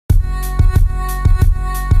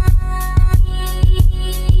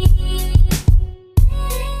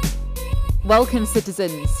Welcome,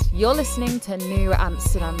 citizens. You're listening to New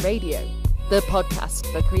Amsterdam Radio, the podcast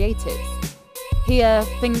for creatives. Here,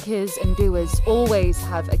 thinkers and doers always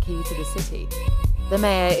have a key to the city. The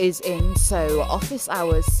mayor is in, so office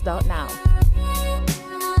hours start now.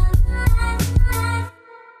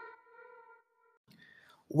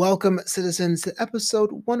 Welcome, citizens, to episode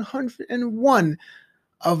 101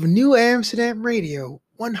 of New Amsterdam Radio.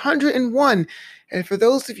 101. And for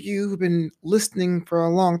those of you who've been listening for a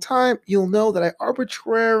long time, you'll know that I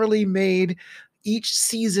arbitrarily made each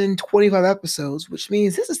season 25 episodes, which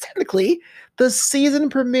means this is technically the season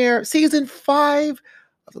premiere, season 5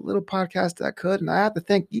 of the little podcast that could. And I have to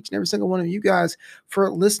thank each and every single one of you guys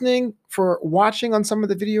for listening, for watching on some of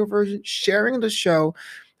the video version, sharing the show,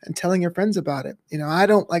 and telling your friends about it. You know, I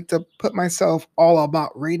don't like to put myself all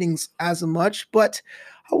about ratings as much, but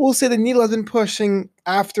I will say the needle has been pushing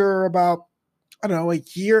after about, a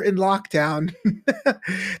year in lockdown.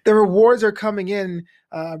 The rewards are coming in,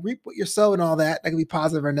 reap what you sow and all that. That can be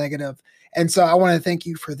positive or negative. And so I want to thank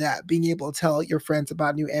you for that, being able to tell your friends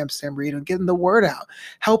about New Amsterdam Radio and getting the word out,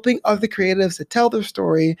 helping other creatives to tell their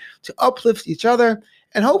story, to uplift each other,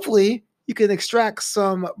 and hopefully you can extract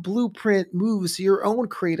some blueprint moves to your own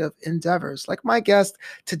creative endeavors. Like my guest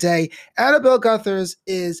today, Annabelle Guthers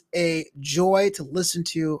is a joy to listen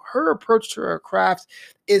to. Her approach to her craft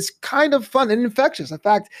is kind of fun and infectious. In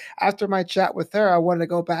fact, after my chat with her, I wanted to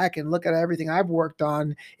go back and look at everything I've worked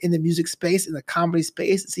on in the music space, in the comedy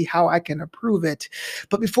space, and see how I can improve it.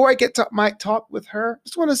 But before I get to my talk with her, I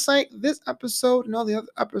just want to say this episode and all the other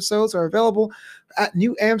episodes are available at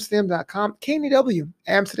newamsterdam.com,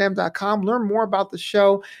 KNEW-Amsterdam.com. Learn more about the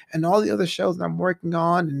show and all the other shows that I'm working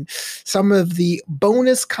on. And some of the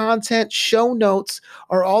bonus content, show notes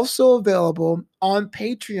are also available on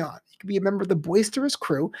Patreon. Be a member of the Boisterous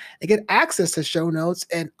crew and get access to show notes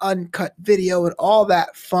and uncut video and all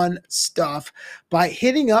that fun stuff by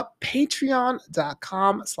hitting up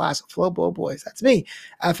patreon.com/FlowBoBoys. That's me,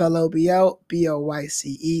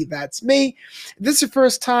 FLOBOBOYCE. That's me. If this is your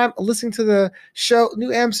first time listening to the show,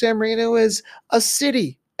 New Amsterdam Radio is a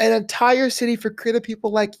city, an entire city for creative people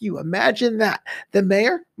like you. Imagine that. The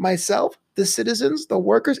mayor, myself, the citizens, the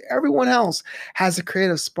workers, everyone else has a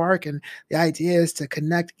creative spark. And the idea is to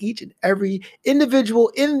connect each and every individual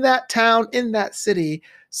in that town, in that city,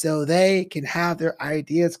 so they can have their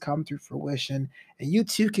ideas come to fruition. And you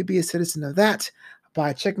too can be a citizen of that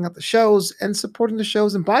by checking out the shows and supporting the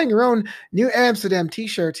shows and buying your own New Amsterdam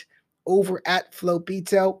t-shirt over at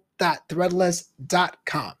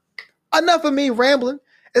flowbito.threadless.com. Enough of me rambling.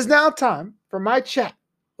 It's now time for my chat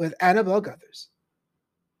with Annabelle Guthers.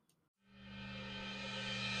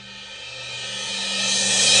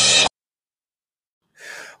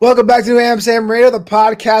 Welcome back to New Amsterdam Radio, the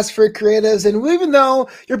podcast for creatives. And even though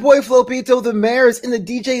your boy Flopito, the mayor, is in the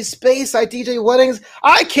DJ space, I DJ weddings,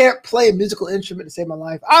 I can't play a musical instrument to save my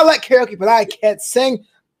life. I like karaoke, but I can't sing.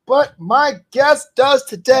 But my guest does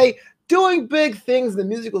today, doing big things in the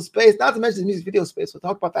musical space, not to mention the music video space. We'll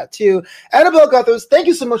talk about that too. Annabelle Guthers, thank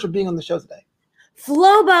you so much for being on the show today.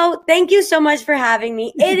 Flobo, thank you so much for having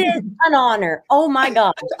me. It is an honor. Oh my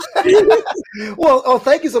God. Well,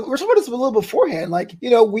 thank you. So we're talking about this a little beforehand. Like,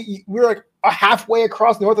 we're like halfway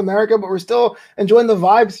across North America, but we're still enjoying the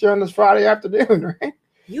vibes here on this Friday afternoon, right?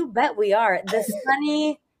 You bet we are. The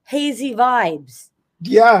sunny, hazy vibes.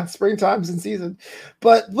 Yeah, springtime's in season.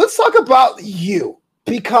 But let's talk about you,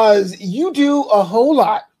 because you do a whole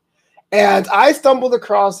lot. And I stumbled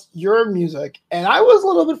across your music, and I was a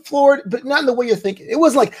little bit floored, but not in the way you're thinking. It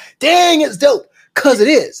was like, dang, it's dope, because it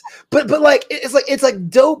is. But like it's like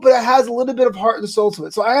dope, but it has a little bit of heart and soul to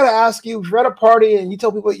it. So I got to ask you, if you're at a party and you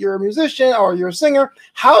tell people that you're a musician or you're a singer,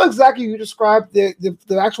 how exactly you describe the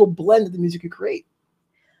actual blend of the music you create?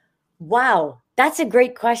 Wow, that's a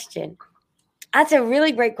great question. That's a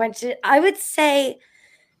really great question. I would say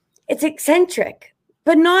it's eccentric,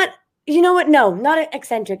 but not. You know what? No, not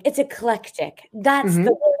eccentric. It's eclectic. That's the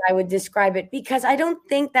word I would describe it, because I don't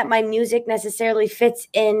think that my music necessarily fits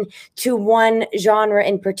in to one genre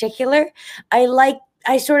in particular. I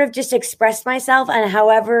sort of just express myself, and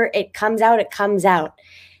however it comes out, it comes out.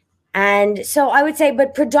 And so I would say,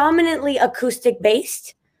 but predominantly acoustic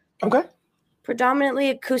based. Okay. Predominantly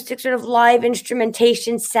acoustic, sort of live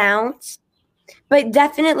instrumentation sounds. But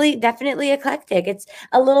definitely eclectic. It's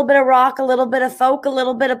a little bit of rock, a little bit of folk, a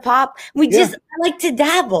little bit of pop. I like to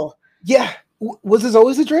dabble. Yeah. Was this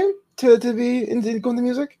always a dream to be into going to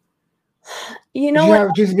music? You know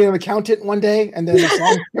what? Just being an accountant one day and then a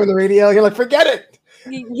song on the radio. You're like, forget it.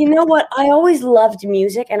 You know what? I always loved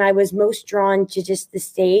music, and I was most drawn to just the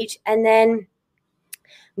stage. And then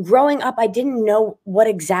growing up, I didn't know what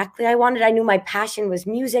exactly I wanted. I knew my passion was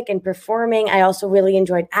music and performing. I also really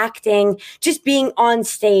enjoyed acting, just being on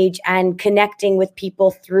stage and connecting with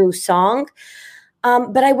people through song.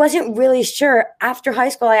 But I wasn't really sure. After high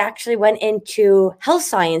school, I actually went into health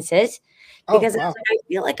sciences because I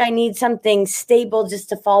feel like I need something stable just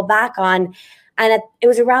to fall back on. And it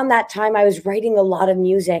was around that time I was writing a lot of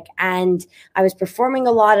music and I was performing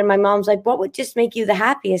a lot. And my mom's like, what would just make you the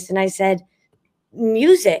happiest? And I said,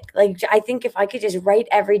 music. Like, I think if I could just write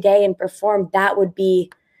every day and perform, that would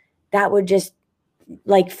just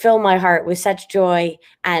like fill my heart with such joy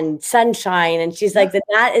and sunshine. And she's like,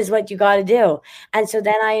 that is what you got to do. And so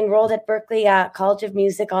then I enrolled at Berklee College of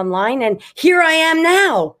Music online, and here I am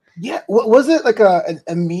now. Yeah. Was it like an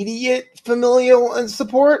immediate familial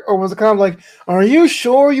support, or was it kind of like, are you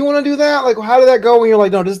sure you want to do that? Like, how did that go when you're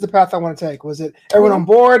like, no, this is the path I want to take? Was it everyone on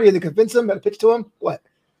board? You had to convince them, had to pitch to them? What?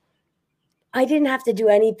 I didn't have to do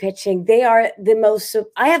any pitching. They are the most,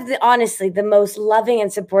 I have honestly the most loving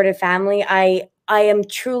and supportive family. I am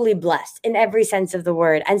truly blessed in every sense of the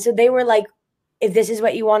word. And so they were like, if this is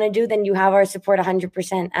what you want to do, then you have our support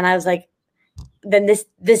 100%. And I was like, then this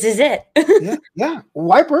is it. Yeah.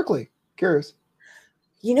 Why Berklee? Curious.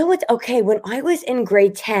 You know what? Okay. When I was in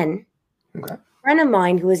grade 10, a friend of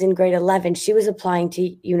mine who was in grade 11, she was applying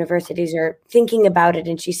to universities or thinking about it.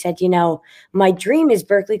 And she said, my dream is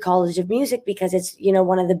Berklee College of Music because it's,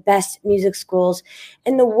 one of the best music schools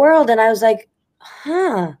in the world. And I was like,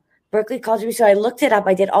 Berklee College of Music. So I looked it up.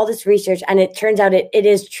 I did all this research, and it turns out it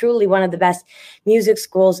is truly one of the best music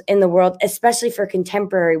schools in the world, especially for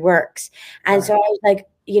contemporary works. And so I was like,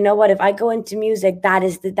 you know what? If I go into music,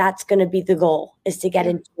 that's going to be the goal, is to get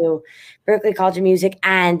into Berklee College of Music.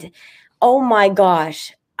 And oh my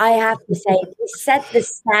gosh, I have to say, they set the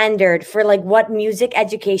standard for like what music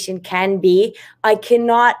education can be. I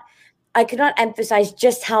cannot emphasize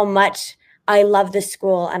just how much I love the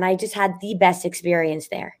school, and I just had the best experience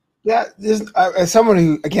there. Yeah, as someone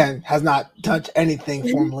who, again, has not touched anything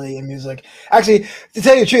formally in music. Actually, to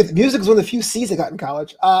tell you the truth, music is one of the few C's I got in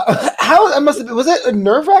college. Was it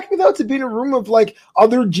nerve-wracking, though, to be in a room of, like,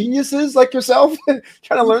 other geniuses like yourself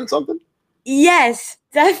trying to learn something? Yes,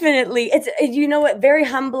 definitely. It's, very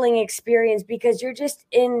humbling experience because you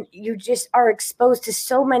just are exposed to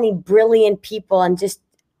so many brilliant people and just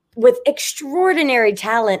with extraordinary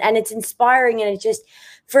talent, and it's inspiring. And it just,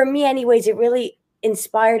 for me anyways, it really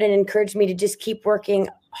inspired and encouraged me to just keep working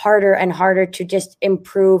harder and harder to just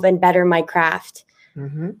improve and better my craft.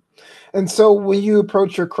 Mm-hmm. And so when you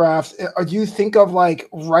approach your craft, do you think of like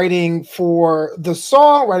writing for the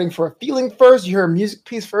song, writing for a feeling first? You hear a music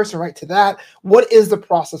piece first and write to that. What is the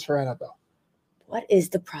process for Annabelle? What is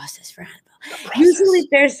the process for Annabelle? Usually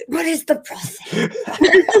what is the process?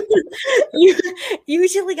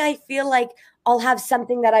 Usually I feel like I'll have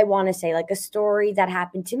something that I want to say, like a story that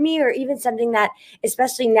happened to me, or even something that,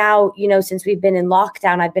 especially now, since we've been in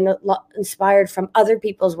lockdown, I've been inspired from other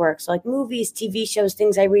people's work. So like movies, TV shows,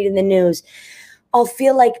 things I read in the news. I'll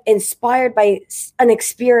feel like inspired by an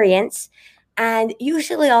experience. And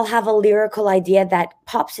usually I'll have a lyrical idea that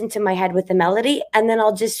pops into my head with a melody, and then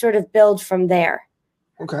I'll just sort of build from there.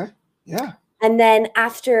 Okay. Yeah. And then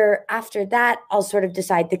after that, I'll sort of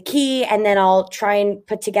decide the key, and then I'll try and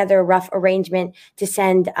put together a rough arrangement to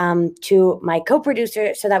send to my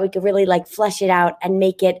co-producer so that we could really like flesh it out and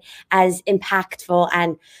make it as impactful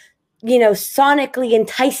and, sonically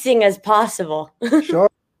enticing as possible. Sure.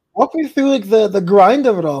 Walk me through like the grind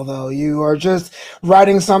of it all, though. You are just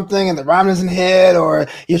writing something and the rhyme doesn't hit, or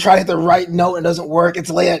you try to hit the right note and it doesn't work.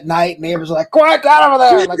 It's late at night. Neighbors are like, quiet down over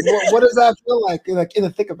there. Like, what does that feel like in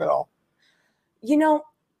the thick of it all?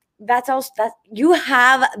 That's also that you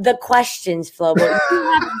have the questions, Flo. You have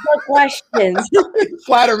the questions.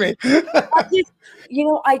 Flatter me.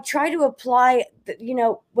 I try to apply.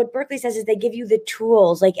 What Berklee says is they give you the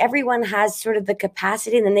tools. Like everyone has sort of the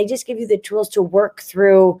capacity, and then they just give you the tools to work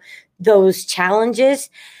through those challenges.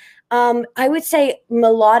 I would say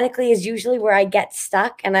melodically is usually where I get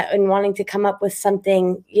stuck, and wanting to come up with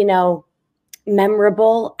something,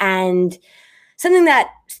 memorable and something that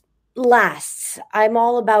lasts. I'm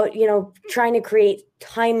all about, trying to create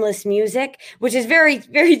timeless music, which is very,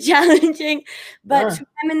 very challenging, but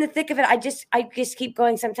I'm in the thick of it. I just keep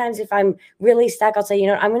going. Sometimes if I'm really stuck, I'll say,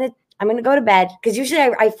 I'm going to go to bed. Cause usually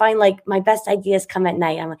I find like my best ideas come at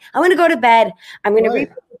night. I'm like, I'm going to go to bed. I'm going to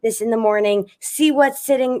read this in the morning, see what's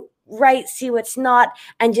sitting right, see what's not,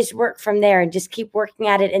 and just work from there and just keep working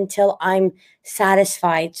at it until I'm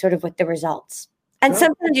satisfied sort of with the results. And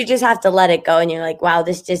sometimes you just have to let it go and you're like, wow,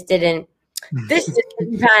 this just didn't this just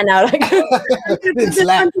didn't pan out.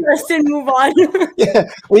 Let's move on. Yeah,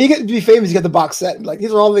 when you get to be famous, you get the box set. Like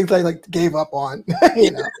these are all the things I like gave up on.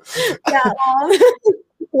 You know. Yeah.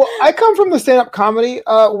 Well, I come from the stand-up comedy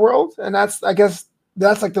world, and that's, I guess,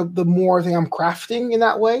 that's like the more thing I'm crafting in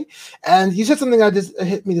that way. And you said something that just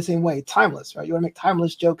hit me the same way. Timeless, right? You want to make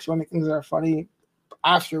timeless jokes. You want to make things that are funny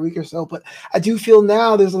after a week or so. But I do feel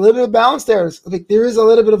now there's a little bit of balance there. Like there is a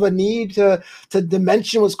little bit of a need to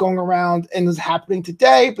dimension what's going around and is happening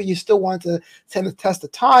today, but you still want to stand the test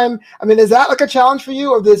of time. I mean, is that like a challenge for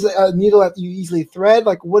you, or there's a needle that you easily thread?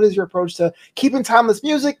 Like, what is your approach to keeping timeless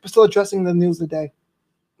music but still addressing the news of the day?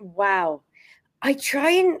 Wow. I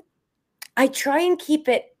try and keep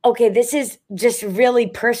it, okay, this is just really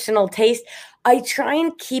personal taste. I try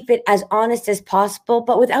and keep it as honest as possible,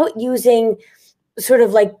 but without using sort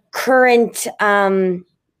of like current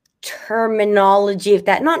terminology, if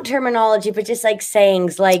that, not terminology, but just like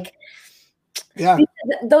sayings, like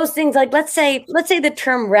those things, like let's say the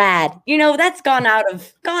term rad, you know, that's gone out of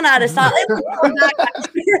style.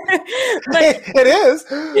 But it is.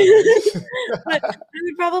 But I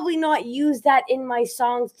would probably not use that in my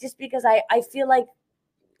songs, just because I feel like,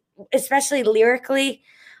 especially lyrically,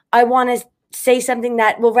 I want to say something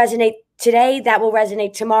that will resonate today, that will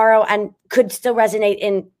resonate tomorrow, and could still resonate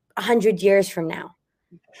in 100 years from now.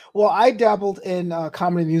 Well, I dabbled in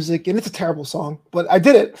comedy music, and it's a terrible song, but I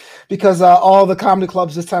did it because all the comedy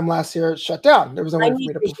clubs this time last year shut down. There was no way for me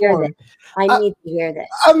to perform. I need to hear this.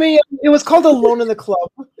 I mean, it was called Alone in the Club,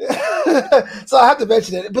 so I have to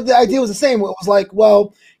mention it. But the idea was the same. It was like,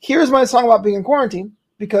 well, here's my song about being in quarantine.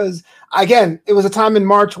 Because again, it was a time in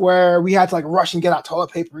March where we had to like rush and get out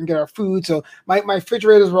toilet paper and get our food. So my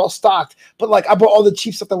refrigerators were all stocked, but like I bought all the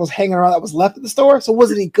cheap stuff that was hanging around that was left at the store. So it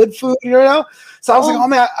wasn't any good food, you know? So I was like, oh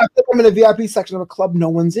man, I think I'm in a VIP section of a club no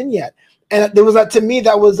one's in yet. And there was that, to me,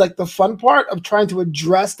 that was like the fun part of trying to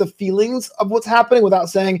address the feelings of what's happening without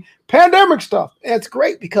saying pandemic stuff. And it's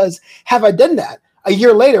great because have I done that a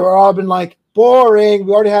year later, or I've been like, boring.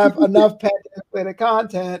 We already have enough pandemic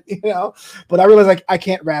content, you know. But I realize like I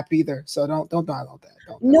can't rap either, so don't download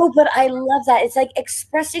that. No, but I love that. It's like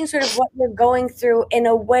expressing sort of what you're going through in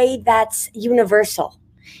a way that's universal,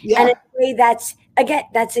 and in a way that's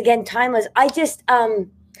again timeless.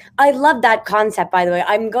 I love that concept. By the way,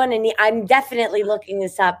 I'm definitely looking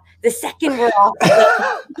this up the second we're off.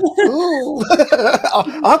 Ooh,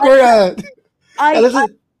 awkward.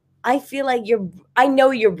 I feel like I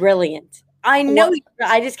know you're brilliant. I know.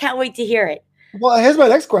 I just can't wait to hear it. Well, here's my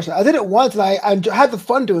next question. I did it once, and I had the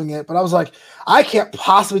fun doing it, but I was like, I can't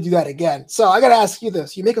possibly do that again. So I got to ask you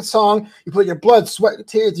this. You make a song, you put your blood, sweat, and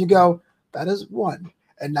tears, and you go, that is one.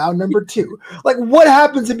 And now number two. Like, what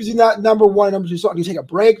happens in between that number one and number two song? Do you take a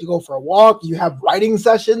break? Do you go for a walk? Do you have writing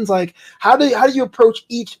sessions? Like, how do you approach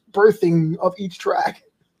each birthing of each track?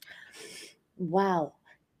 Wow.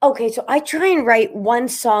 Okay, so I try and write one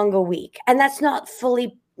song a week, and that's not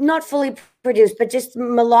fully produced, but just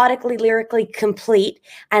melodically, lyrically complete,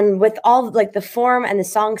 and with all like the form and the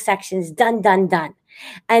song sections done.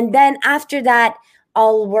 And then after that,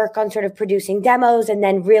 I'll work on sort of producing demos and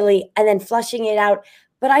then flushing it out.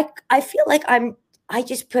 But I feel like I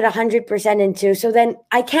just put 100% into, so then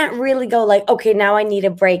I can't really go like, okay, now I need a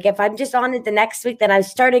break. If I'm just on it the next week, then I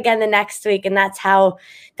start again the next week. And that's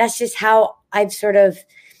just how I've sort of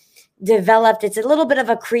developed. It's a little bit of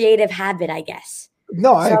a creative habit, I guess.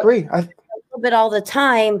 No, I agree. A little bit all the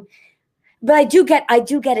time, but I do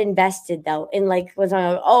get invested though in like when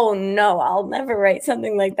I'm like, oh no, I'll never write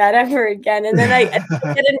something like that ever again. And then I get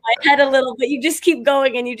in my head a little bit. You just keep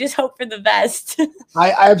going and you just hope for the best.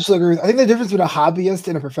 I absolutely agree. I think the difference between a hobbyist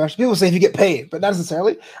and a professional, people say if you get paid, but not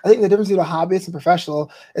necessarily. I think the difference between a hobbyist and professional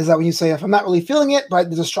is that when you say, if I'm not really feeling it, but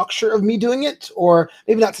there's a structure of me doing it, or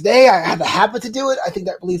maybe not today, I have the habit to do it. I think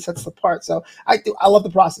that really sets the part. So I love the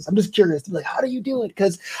process. I'm just curious to be like, how do you do it?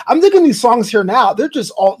 Because I'm thinking these songs here now,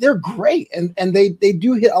 they're great. And they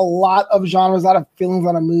do hit a lot of genres, a lot of feelings, a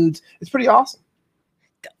lot of moods. It's pretty awesome.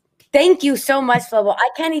 Thank you so much, Flobo. I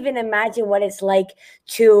can't even imagine what it's like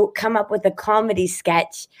to come up with a comedy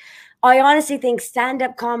sketch. I honestly think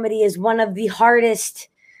stand-up comedy is one of the hardest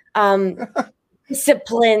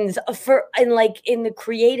disciplines in the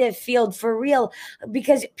creative field, for real,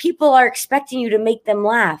 because people are expecting you to make them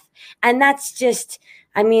laugh. And that's just,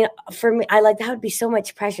 I mean, for me, that would be so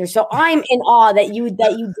much pressure. So I'm in awe that you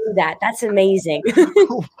do that. That's amazing.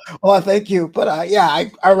 Well, thank you. But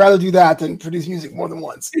I'd rather do that than produce music more than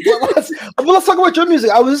once. Let's talk about your music.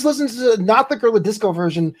 I was just listening to Not the Girl with Disco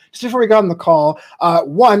version just before we got on the call.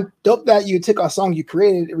 One, dope that you took a song you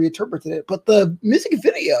created and reinterpreted it. But the music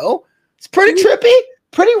video, it's pretty trippy.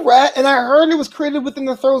 Pretty rad, and I heard it was created within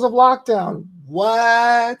the throes of lockdown.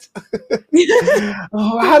 What?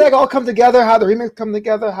 Oh, how did that all come together? How the remix come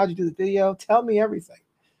together? How'd you do the video? Tell me everything.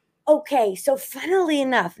 Okay, so funnily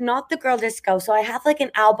enough, Not the Girl Disco. So I have like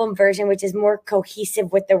an album version, which is more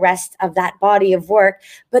cohesive with the rest of that body of work.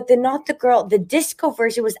 But the Not the Girl, the disco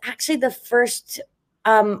version was actually the first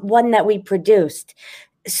one that we produced.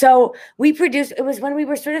 So it was when we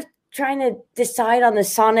were sort of trying to decide on the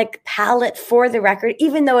sonic palette for the record,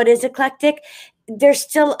 even though it is eclectic, there's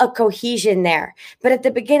still a cohesion there. But at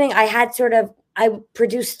the beginning, I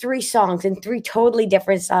produced 3 songs in 3 totally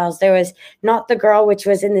different styles. There was Not the Girl, which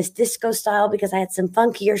was in this disco style because I had some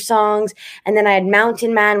funkier songs. And then I had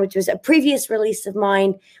Mountain Man, which was a previous release of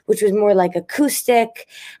mine, which was more like acoustic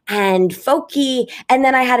and folky. And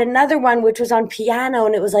then I had another one, which was on piano,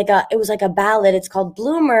 and it was like a ballad. It's called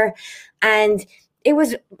Bloomer. And it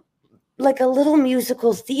was like a little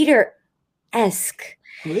musical theater-esque.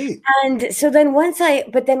 Great. And so then once I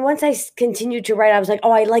continued to write, I was like,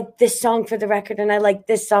 oh, I like this song for the record and I like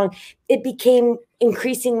this song. It became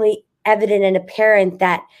increasingly evident and apparent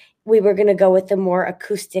that we were going to go with the more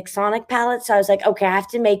acoustic sonic palette. So I was like, okay, I have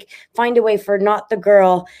to find a way for Not the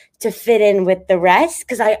Girl to fit in with the rest,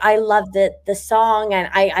 because I loved the song and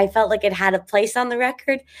I felt like it had a place on the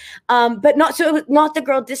record. But Not the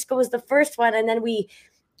Girl Disco was the first one, and then we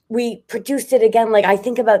produced it again, like I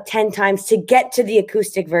think about 10 times to get to the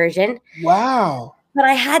acoustic version. Wow. But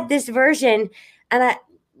I had this version and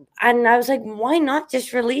I was like, why not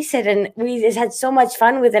just release it? And we just had so much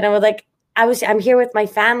fun with it. And we're like, I'm here with my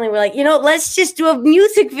family. We're like, let's just do a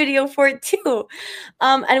music video for it too.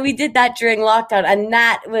 And we did that during lockdown. And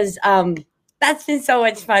that was, that's been so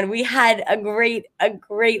much fun. We had a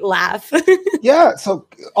great laugh. Yeah. So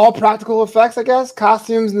all practical effects, I guess,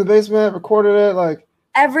 costumes in the basement, recorded it like.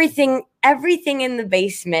 Everything in the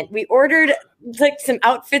basement. We ordered like some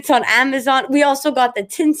outfits on Amazon. We also got the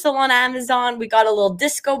tinsel on Amazon. We got a little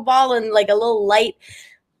disco ball and like a little light,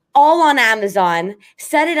 all on Amazon.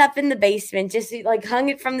 Set it up in the basement, just like hung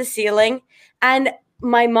it from the ceiling. And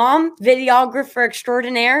my mom, videographer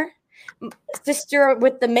extraordinaire, sister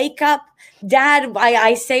with the makeup, dad,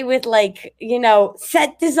 I say with like,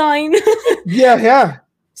 set design. Yeah.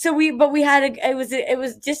 So it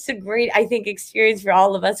was just a great, I think, experience for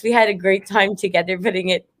all of us. We had a great time together putting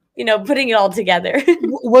it all together.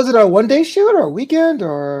 Was it a one-day shoot or a weekend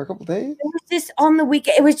or a couple days? It was just on the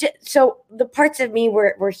weekend. It was just, so the parts of me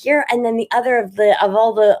were here, and then the other of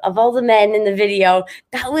all the men in the video,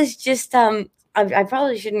 that was just I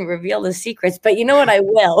probably shouldn't reveal the secrets, but you know what, I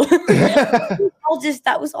will.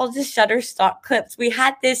 That was all just Shutterstock clips. We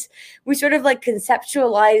sort of like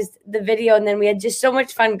conceptualized the video, and then we had just so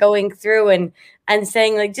much fun going through and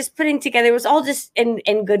saying, like, just putting together. It was all just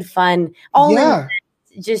in good fun.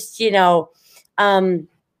 Just sort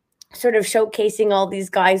of showcasing all these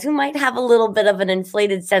guys who might have a little bit of an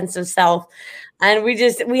inflated sense of self, and we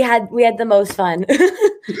had the most fun.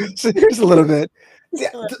 So here's a little bit.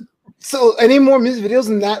 Yeah. So any more music videos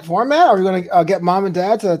in that format? Are we going to get mom and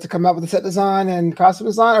dad to come out with the set design and costume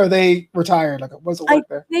design? Or are they retired? Like, what's the work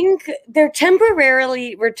there? I think they're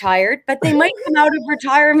temporarily retired, but they might come out of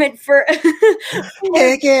retirement for.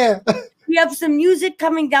 Heck yeah. We have some music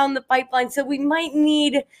coming down the pipeline, so they might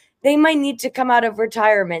need to come out of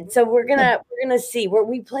retirement. So we're gonna see.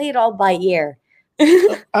 We play it all by ear.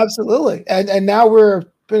 Absolutely. And now we're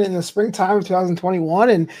been in the springtime of 2021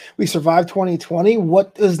 and we survived 2020.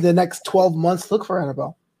 What does the next 12 months look for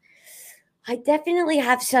Annabelle? I definitely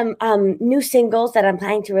have some new singles that I'm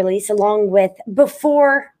planning to release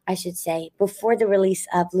before the release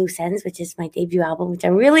of Loose Ends, which is my debut album, which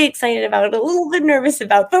I'm really excited about, a little bit nervous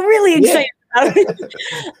about, but really excited about it.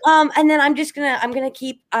 And then I'm gonna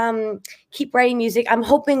keep writing music. I'm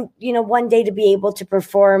hoping, one day to be able to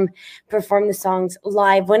perform the songs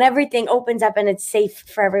live when everything opens up and it's safe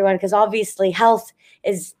for everyone, because obviously health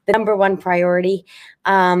is the number one priority.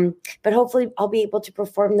 But hopefully I'll be able to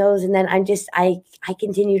perform those, and then I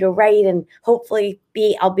continue to write, and hopefully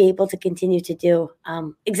I'll be able to continue to do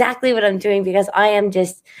exactly what I'm doing, because I am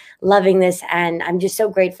just loving this, and I'm just so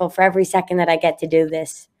grateful for every second that I get to do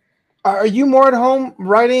this. Are you more at home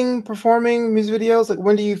writing, performing music videos? Like,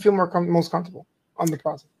 when do you feel most comfortable on the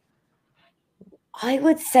process? I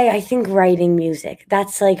would say, I think writing music,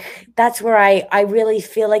 that's where I really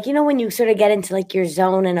feel like, when you sort of get into like your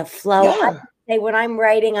zone and a flow. Yeah. I would say when I'm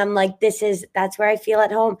writing, I'm like, that's where I feel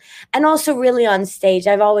at home. And also really on stage,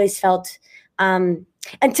 I've always felt,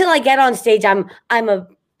 until I get on stage, I'm a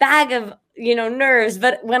bag of, nerves.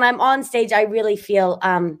 But when I'm on stage, I really feel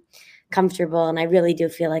comfortable, and I really do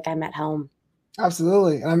feel like I'm at home.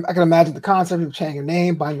 Absolutely. And I can imagine the concept of chanting your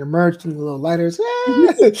name, buying your merch, and the little lighters.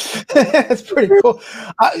 It's pretty cool.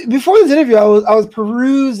 Before this interview, I was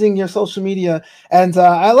perusing your social media, and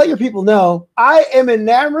I let your people know I am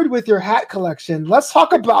enamored with your hat collection. Let's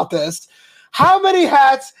talk about this. How many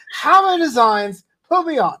hats? How many designs? Put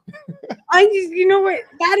me on. You know what?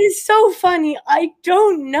 That is so funny. I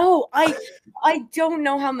don't know. I don't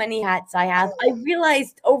know how many hats I have. I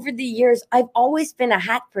realized over the years, I've always been a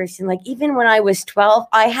hat person. Like even when I was 12,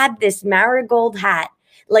 I had this marigold hat,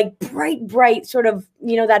 like bright, sort of,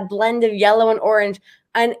 that blend of yellow and orange.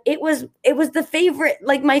 And it was the favorite,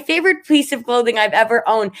 like my favorite piece of clothing I've ever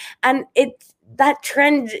owned. And that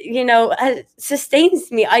trend,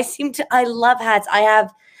 sustains me. I love hats. I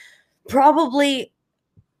have probably,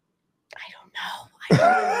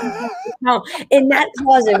 no, in that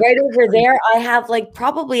closet right over there, I have like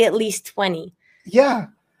probably at least 20. Yeah.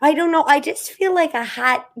 I don't know. I just feel like a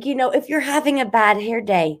hat, if you're having a bad hair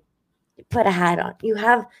day, put a hat on. You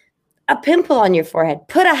have a pimple on your forehead,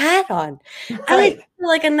 put a hat on. Right. I feel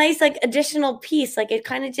like a nice additional piece. Like it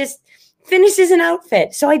kind of just finishes an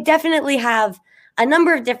outfit. So I definitely have a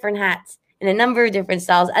number of different hats in a number of different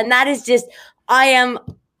styles. And that is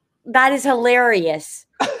that is hilarious.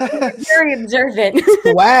 Very observant.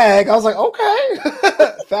 Swag. I was like, okay.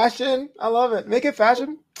 Fashion. I love it. Make it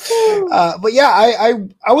fashion. But yeah,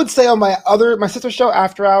 I would say on my sister's show,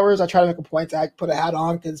 After Hours, I try to make a point to put a hat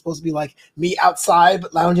on because it's supposed to be like me outside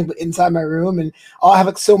but lounging but inside my room, and I'll have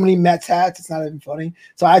like so many Mets hats, it's not even funny.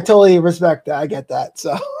 So I totally respect that. I get that.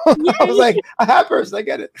 So I was like, a hat person, I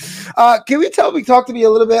get it. Can talk to me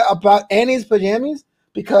a little bit about Annie's Pajamas?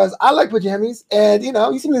 Because I like pajamas, and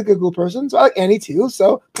you seem like a good person, so I like Annie too.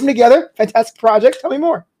 So put them together, fantastic project. Tell me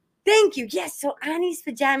more. Thank you. Yes, so Annie's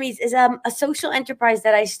Pajamas is a social enterprise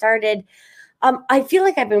that I started. I feel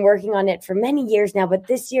like I've been working on it for many years now, but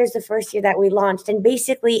this year is the first year that we launched. And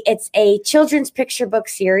basically, it's a children's picture book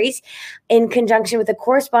series in conjunction with a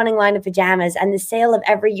corresponding line of pajamas. And the sale of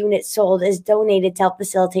every unit sold is donated to help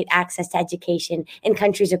facilitate access to education in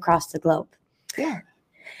countries across the globe. Yeah.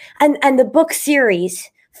 And the book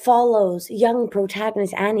series follows young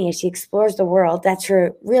protagonist Annie as she explores the world. That's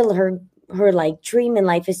her like dream in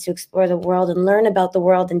life, is to explore the world and learn about the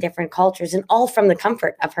world in different cultures, and all from the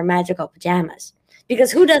comfort of her magical pajamas.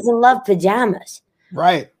 Because who doesn't love pajamas?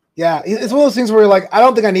 Right. Yeah. It's one of those things where you're like, I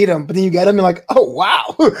don't think I need them, but then you get them, you're like, oh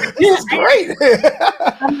wow, this is great.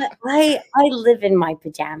 I live in my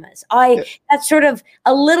pajamas. That's sort of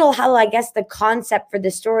a little how I guess the concept for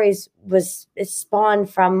the stories is spawned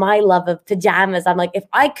from my love of pajamas. I'm like, if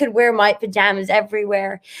I could wear my pajamas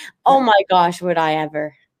everywhere, oh my gosh, would I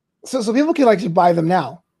ever? So people can just buy them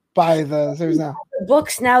now. Buy the series now. The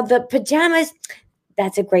books now. The pajamas.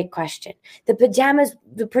 That's a great question. The pajamas,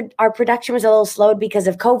 our production was a little slowed because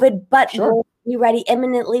of COVID, but sure. We'll be ready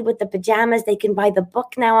imminently with the pajamas. They can buy the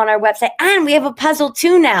book now on our website, and we have a puzzle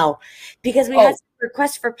too now because we had some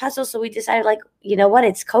requests for puzzles. So we decided, you know what?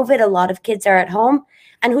 It's COVID. A lot of kids are at home,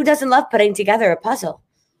 and who doesn't love putting together a puzzle?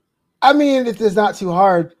 I mean, if it's not too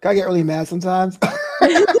hard, I get really mad sometimes.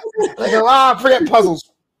 Forget puzzles.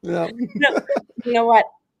 No, you know what?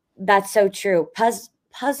 That's so true.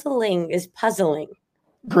 Puzzling is puzzling.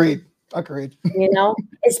 Agreed.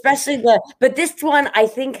 Especially but this one, I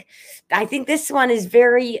think this one is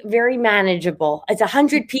very, very manageable. It's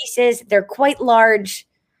 100 pieces. They're quite large,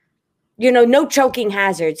 no choking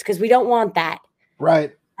hazards because we don't want that.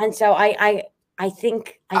 Right. And so I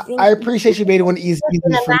think I appreciate you made one easy. In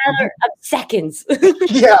a matter of seconds.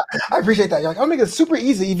 Yeah, I appreciate that. You're like, I'll make it super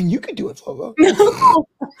easy. Even you can do it, Slovo.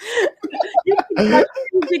 You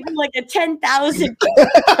can do like a 10,000.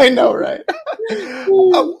 I know, right?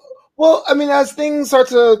 Well, I mean, as things start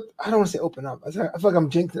to, I don't want to say open up. I feel like I'm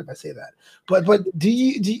jinxing if I say that. But do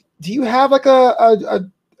you have like a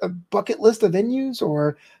bucket list of venues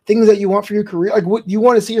or things that you want for your career? Like, what you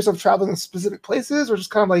want to see yourself traveling in specific places, or just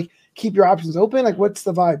kind of like keep your options open? Like, what's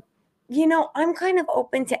the vibe? I'm kind of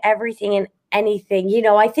open to everything and anything.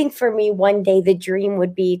 I think for me, one day the dream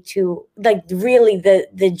would be to, really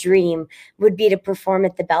the dream would be to perform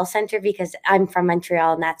at the Bell Center, because I'm from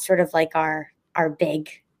Montreal and that's sort of like our big,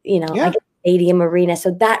 stadium arena.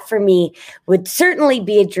 So that for me would certainly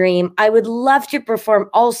be a dream. I would love to perform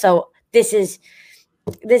also. This is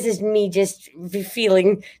me just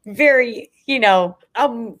feeling very,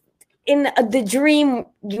 in the dream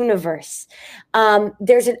universe.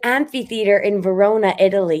 There's an amphitheater in Verona,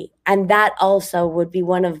 Italy, and that also would be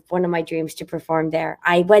one of my dreams to perform there.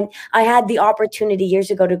 I had the opportunity years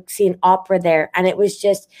ago to see an opera there, and it was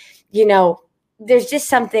just, there's just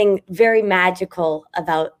something very magical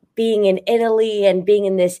about being in Italy and being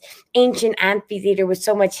in this ancient amphitheater with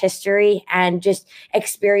so much history and just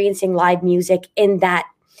experiencing live music in that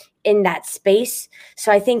space.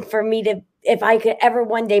 So I think for me if I could ever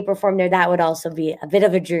one day perform there, that would also be a bit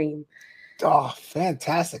of a dream. Oh,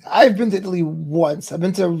 fantastic. I've been to Italy once. I've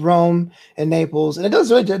been to Rome and Naples, and it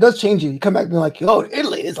does change you. You come back being like, oh,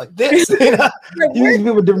 Italy is like this. You know? You used to be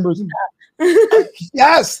with a different person.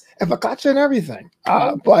 Yes, and focaccia and everything.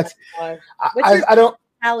 But I don't.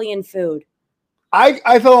 Italian food.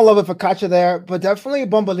 I fell in love with focaccia there, but definitely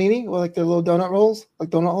bombolini, or like their little donut rolls, like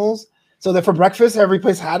donut holes. So they're for breakfast. Every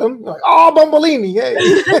place had them. You're like, oh, bombolini, yay!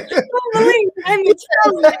 Bombolini, I'm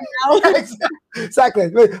Italian now. Exactly.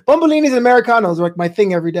 Bombolinis and Americanos were like my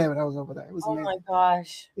thing every day when I was over there. It was amazing. My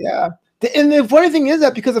gosh. Yeah. And the funny thing is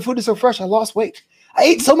that because the food is so fresh, I lost weight. I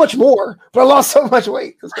ate so much more, but I lost so much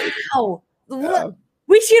weight. Wow.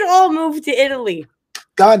 We should all move to Italy.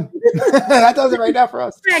 Done. That does it right now for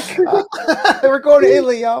us. We're going to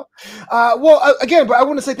Italy, y'all. Again, but I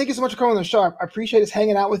want to say thank you so much for coming on the show. I appreciate us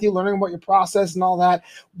hanging out with you, learning about your process and all that.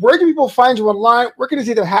 Where can people find you online? Where can they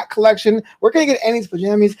see their hat collection? Where can they get Annie's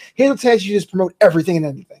pajamas? Here's a chance you just promote everything and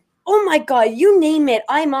anything. Oh my God, you name it.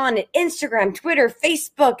 I'm on it. Instagram, Twitter,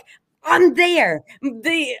 Facebook. I'm there.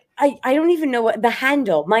 I don't even know what the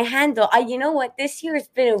handle, my handle. You know what? This year has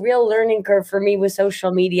been a real learning curve for me with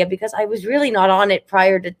social media because I was really not on it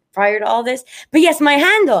prior to all this. But yes, my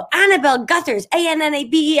handle, Annabelle Guthers,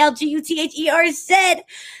 ANNABELGUTHERZ/Z.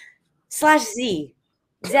 Z and Z.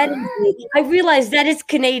 I realized that is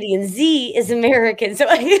Canadian. Z is American. So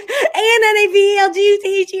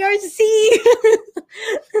ANNABELGUTHERZ.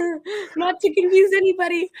 Not to confuse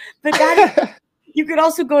anybody, but that is. You could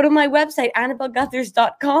also go to my website,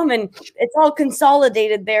 AnnabelleGuthers.com, and it's all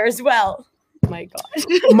consolidated there as well. Oh my gosh.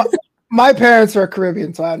 My parents are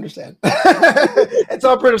Caribbean, so I understand. It's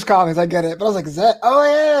all British colonies. I get it. But I was like, Zed? Oh,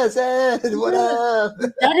 yeah, Zed. What up?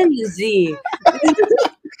 That in the Z.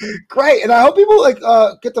 Great. And I hope people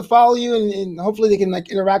get to follow you and hopefully they can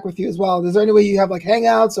interact with you as well. Is there any way you have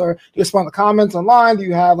hangouts or do you respond to comments online? Do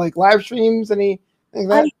you have live streams? Anything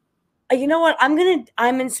like that? You know what? I'm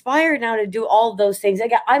inspired now to do all those things.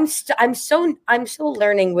 I'm so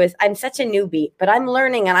learning with, I'm such a newbie, but I'm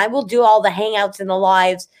learning and I will do all the hangouts and the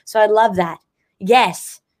lives. So I love that.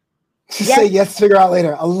 Yes. Say yes, figure out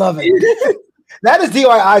later. I love it. That is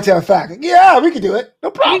DIY to a fact. Yeah, we can do it.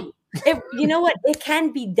 No problem. You know what? It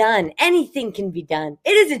can be done. Anything can be done.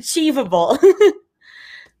 It is achievable.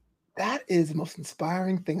 That is the most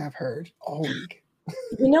inspiring thing I've heard all week.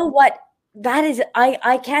 You know what? That is,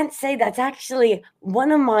 I can't say that's actually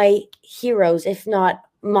one of my heroes, if not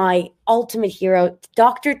my ultimate hero,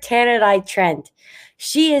 Dr. Tara Trent.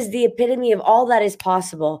 She is the epitome of all that is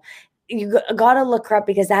possible. You gotta look her up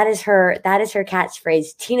because that is her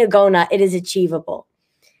catchphrase. Tina Gona, it is achievable.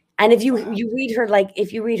 And if you read her,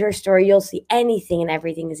 if you read her story, you'll see anything and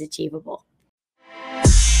everything is achievable.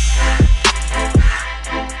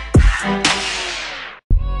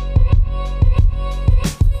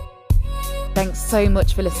 Thanks so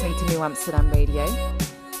much for listening to New Amsterdam Radio.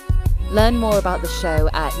 Learn more about the show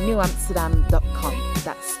at newamsterdam.com.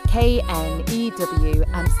 That's KNEW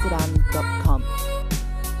Amsterdam.com.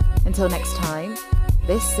 Until next time,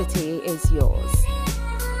 this city is yours.